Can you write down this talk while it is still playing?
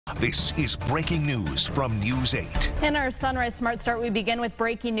This is breaking news from News 8. In our Sunrise Smart Start, we begin with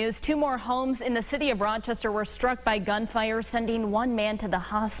breaking news. 2 more homes in the city of Rochester were struck by gunfire, sending 1 man to the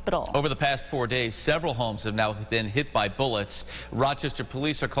hospital. Over the past 4 days, several homes have now been hit by bullets. Rochester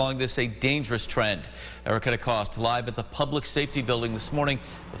police are calling this a dangerous trend. Erica DeCoste live at the Public Safety Building this morning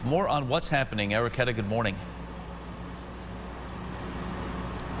with more on what's happening. Erica, good morning.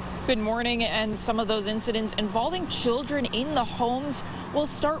 Good morning, and some of those incidents involving children in the homes. We'll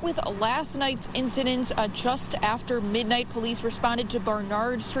start with last night's incident. Just after midnight, police responded to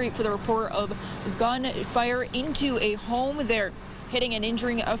Barnard Street for the report of gunfire into a home there, hitting and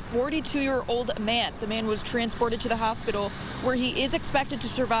injuring a 42-year-old man. The man was transported to the hospital where he is expected to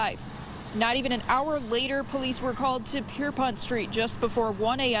survive. Not even an hour later, police were called to Pierpont Street just before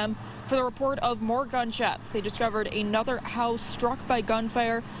 1 a.m. for the report of more gunshots. They discovered another house struck by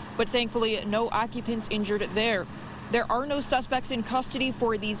gunfire, but thankfully no occupants injured there. There are no suspects in custody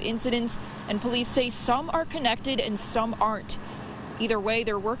for these incidents, and police say some are connected and some aren't. Either way,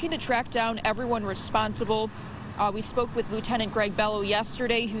 they're working to track down everyone responsible. We spoke with Lieutenant Greg Bello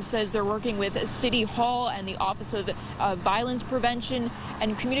yesterday, who says they're working with City Hall and the Office of Violence Prevention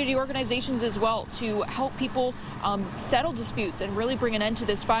and community organizations as well to help people settle disputes and really bring an end to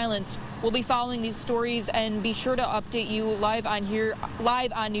this violence. We'll be following these stories and be sure to update you live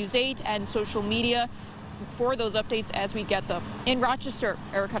on News 8 and social media for those updates as we get them. In Rochester,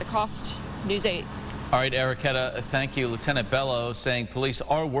 Erica DeCoste, News 8. All right, Erica, thank you. Lieutenant Bello saying police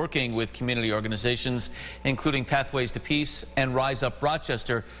are working with community organizations, including Pathways to Peace and Rise Up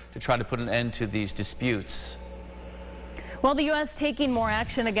Rochester, to try to put an end to these disputes. Well, the U.S. taking more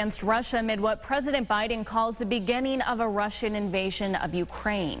action against Russia amid what President Biden calls the beginning of a Russian invasion of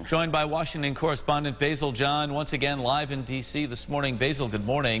Ukraine. Joined by Washington correspondent Basil John, once again live in D.C. this morning. Basil, good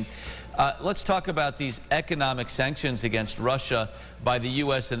morning. Let's talk about these economic sanctions against Russia by the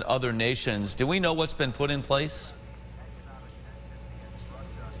U.S. and other nations. Do we know what's been put in place?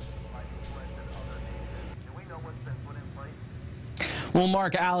 Well,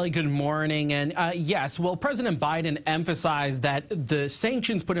 Mark, Alley, good morning. And yes, well, President Biden emphasized that the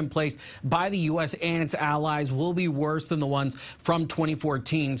sanctions put in place by the U.S. and its allies will be worse than the ones from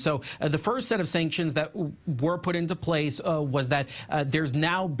 2014. So the first set of sanctions that were put into place was that there's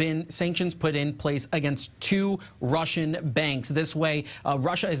now been sanctions put in place against 2 Russian banks. This way,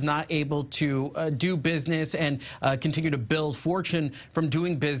 Russia is not able to do business and continue to build fortune from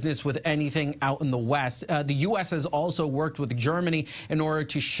doing business with anything out in the West. The U.S. has also worked with Germany in order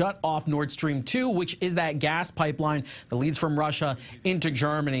to shut off Nord Stream 2, which is that gas pipeline that leads from Russia into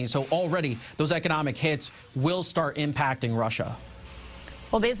Germany. So already those economic hits will start impacting Russia.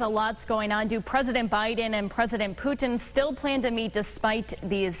 Well, there's a lot going on. Do President Biden and President Putin still plan to meet despite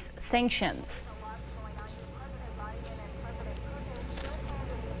these sanctions?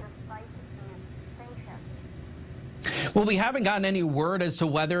 Well, we haven't gotten any word as to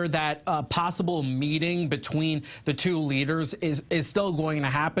whether that possible meeting between the 2 leaders is still going to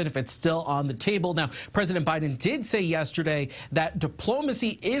happen, if it's still on the table. Now, President Biden did say yesterday that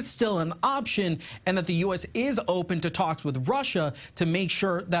diplomacy is still an option and that the U.S. is open to talks with Russia to make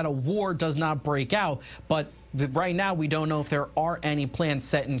sure that a war does not break out. But right now, we don't know if there are any plans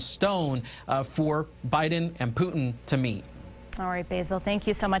set in stone for Biden and Putin to meet. All right, Basil, thank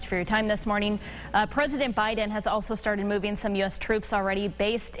you so much for your time this morning. President Biden has also started moving some U.S. troops already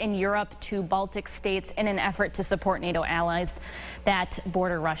based in Europe to Baltic states in an effort to support NATO allies that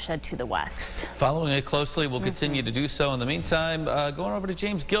border Russia to the west. Following it closely, we'll continue to do so. In the meantime, going over to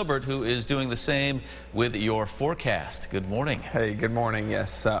James Gilbert, who is doing the same with your forecast. Good morning. Hey, good morning.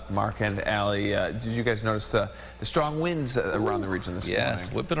 Yes, Mark and Allie, did you guys notice the strong winds around the region this morning?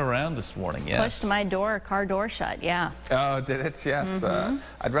 Yes, whipping around this morning, yes. Pushed my car door shut, yeah. Oh, did it? Yes.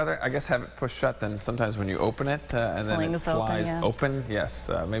 I'd rather, I guess, have it pushed shut than sometimes when you open it and then it flies open. Yes,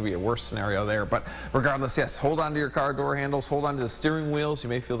 maybe a worse scenario there. But regardless, yes, hold on to your car door handles, hold on to the steering wheels. You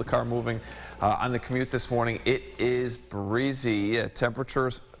may feel the car moving on the commute this morning. It is breezy.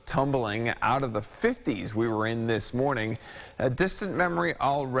 Temperatures tumbling out of the 50s we were in this morning. A distant memory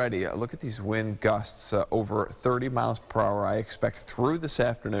already. Look at these wind gusts over 30 miles per hour I expect through this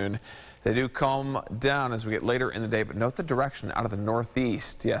afternoon. They do calm down as we get later in the day, but note the direction out of the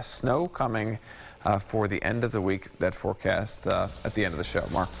northeast. Yes, snow coming for the end of the week. That forecast at the end of the show.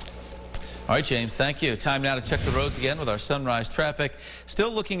 Mark. All right, James, thank you. Time now to check the roads again with our sunrise traffic.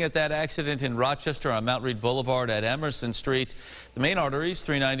 Still looking at that accident in Rochester on Mount Read Boulevard at Emerson Street. The main arteries,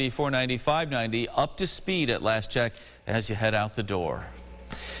 390, 490, 590, up to speed at last check as you head out the door.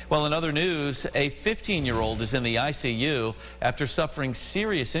 Well, in other news, a 15-year-old is in the ICU after suffering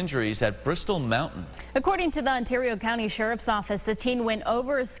serious injuries at Bristol Mountain. According to the Ontario County Sheriff's Office, the teen went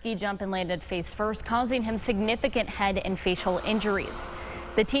over a ski jump and landed face first, causing him significant head and facial injuries.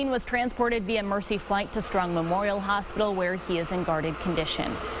 The teen was transported via Mercy flight to Strong Memorial Hospital, where he is in guarded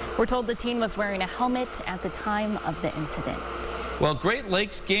condition. We're told the teen was wearing a helmet at the time of the incident. Well, Great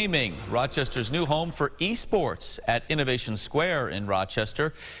Lakes Gaming, Rochester's new home for esports at Innovation Square in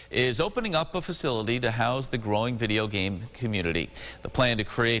Rochester, is opening up a facility to house the growing video game community. The plan to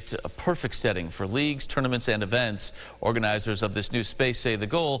create a perfect setting for leagues, tournaments, and events. Organizers of this new space say the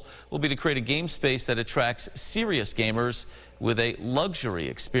goal will be to create a game space that attracts serious gamers with a luxury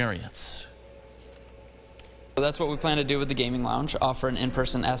experience. That's what we plan to do with the Gaming Lounge, offer an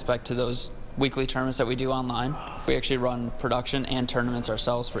in-person aspect to those weekly tournaments that we do online. We actually run production and tournaments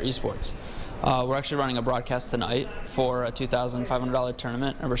ourselves for esports. We're actually running a broadcast tonight for a $2,500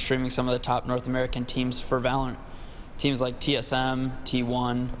 tournament, and we're streaming some of the top North American teams for Valorant. Teams like TSM,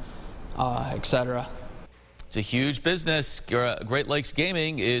 T1, etc. It's a huge business. Great Lakes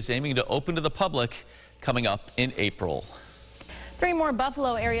Gaming is aiming to open to the public coming up in April. 3 more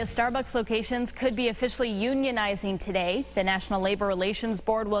Buffalo area Starbucks locations could be officially unionizing today. The National Labor Relations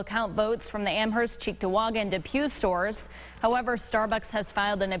Board will count votes from the Amherst, Cheektowaga, and Depew stores. However, Starbucks has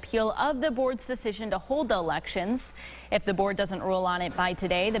filed an appeal of the board's decision to hold the elections. If the board doesn't rule on it by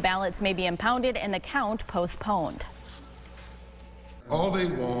today, the ballots may be impounded and the count postponed. All they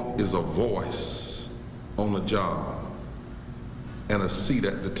want is a voice on the job and a seat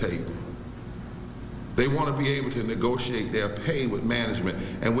at the table. They want to be able to negotiate their pay with management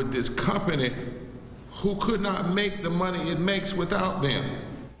and with this company who could not make the money it makes without them.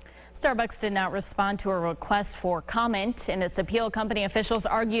 Starbucks did not respond to a request for comment. In its appeal, company officials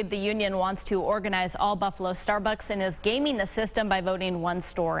argued the union wants to organize all Buffalo Starbucks and is gaming the system by voting one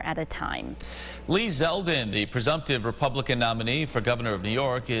store at a time. Lee Zeldin, the presumptive Republican nominee for governor of New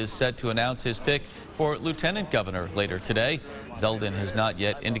York, is set to announce his pick for lieutenant governor later today. Zeldin has not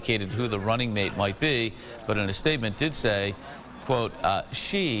yet indicated who the running mate might be, but in a statement did say, quote,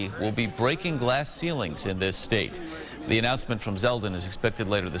 she will be breaking glass ceilings in this state. The announcement from Zeldin is expected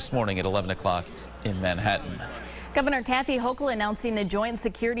later this morning at 11 o'clock in Manhattan. Governor Kathy Hochul announcing the Joint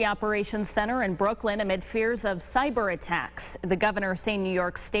Security Operations Center in Brooklyn amid fears of cyber attacks. The governor saying New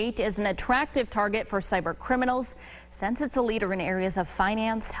York State is an attractive target for cyber criminals since it's a leader in areas of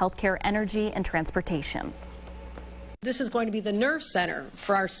finance, healthcare, energy, and transportation. This is going to be the nerve center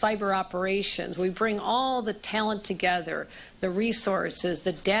for our cyber operations. We bring all the talent together, the resources,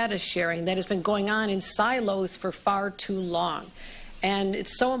 the data sharing that has been going on in silos for far too long. And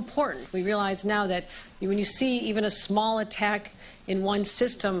it's so important. We realize now that when you see even a small attack in one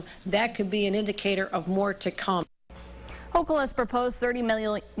system, that could be an indicator of more to come. Hochul has proposed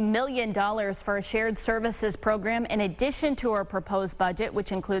 $30 million for a shared services program in addition to her proposed budget,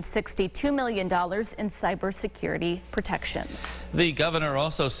 which includes $62 million in cybersecurity protections. The governor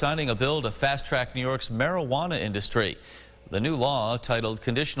also signing a bill to fast-track New York's marijuana industry. The new law, titled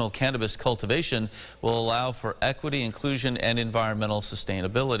Conditional Cannabis Cultivation, will allow for equity, inclusion, and environmental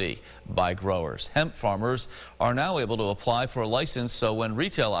sustainability by growers. Hemp farmers are now able to apply for a license, so when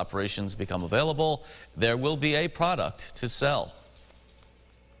retail operations become available, there will be a product to sell.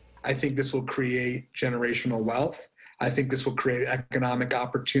 I think this will create generational wealth. I think this will create economic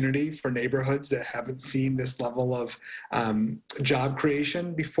opportunity for neighborhoods that haven't seen this level of job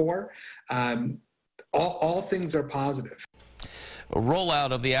creation before. All things are positive. A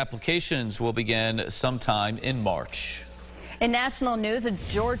rollout of the applications will begin sometime in March. In national news, a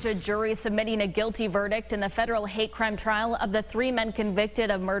Georgia jury submitting a guilty verdict in the federal hate crime trial of the 3 men convicted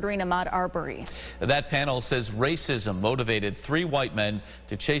of murdering Ahmaud Arbery. That panel says racism motivated 3 white men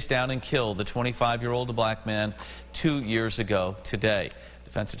to chase down and kill the 25-year-old black man 2 years ago today.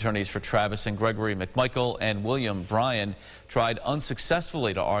 Defense attorneys for Travis and Gregory McMichael and William Bryan tried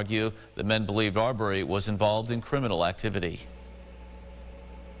unsuccessfully to argue the men believed Arbery was involved in criminal activity.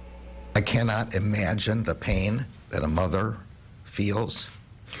 I cannot imagine the pain that a mother feels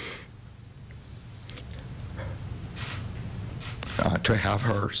to have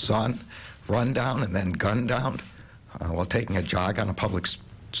her son run down and then gunned down while taking a jog on a public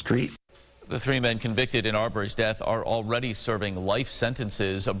street. The 3 men convicted in Arbery's death are already serving life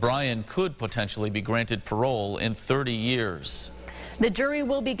sentences. Bryan could potentially be granted parole in 30 years. The jury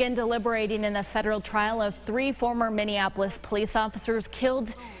will begin deliberating in the federal trial of 3 former Minneapolis police officers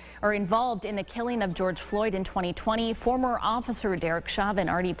killed or involved in the killing of George Floyd in 2020. Former officer Derek Chauvin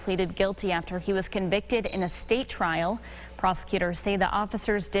already pleaded guilty after he was convicted in a state trial. Prosecutors say the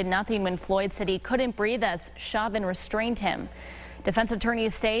officers did nothing when Floyd said he couldn't breathe as Chauvin restrained him. Defense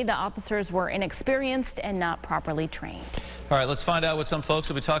attorneys say the officers were inexperienced and not properly trained. All right, let's find out what some folks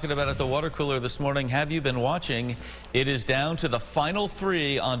will be talking about at the water cooler this morning. Have you been watching? It is down to the final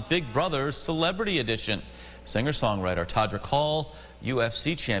 3 on Big Brother's Celebrity Edition. Singer-songwriter Todrick Hall,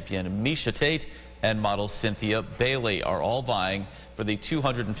 UFC champion Miesha Tate, and model Cynthia Bailey are all vying for the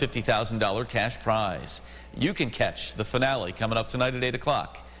 $250,000 cash prize. You can catch the finale coming up tonight at 8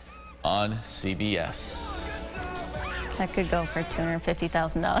 o'clock on CBS. That could go for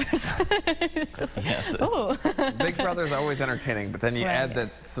 $250,000. Yes. Big Brother's always entertaining, but then you add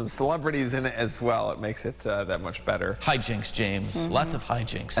that some celebrities in it as well. It makes it that much better. Hijinks, James. Lots of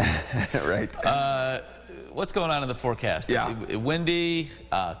hijinks. Right. What's going on in the forecast? Yeah. Windy,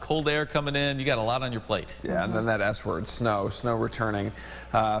 cold air coming in. You got a lot on your plate. Yeah, and then that S word, snow returning.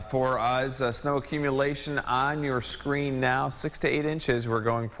 For us, snow accumulation on your screen now, 6 to 8 inches. We're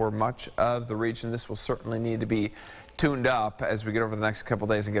going for much of the region. This will certainly need to be tuned up as we get over the next couple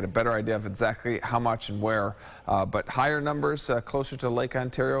days and get a better idea of exactly how much and where. But higher numbers closer to Lake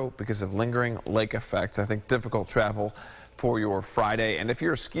Ontario because of lingering lake effects. I think difficult travel for your Friday. And if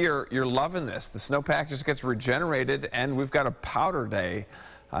you're a skier, you're loving this. The snowpack just gets regenerated, and we've got a powder day,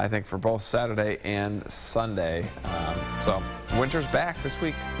 I think, for both Saturday and Sunday. So winter's back this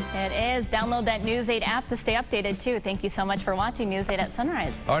week. It is. Download that News 8 app to stay updated, too. Thank you so much for watching News 8 at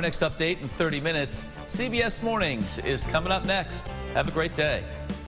Sunrise. Our next update in 30 minutes, CBS Mornings is coming up next. Have a great day.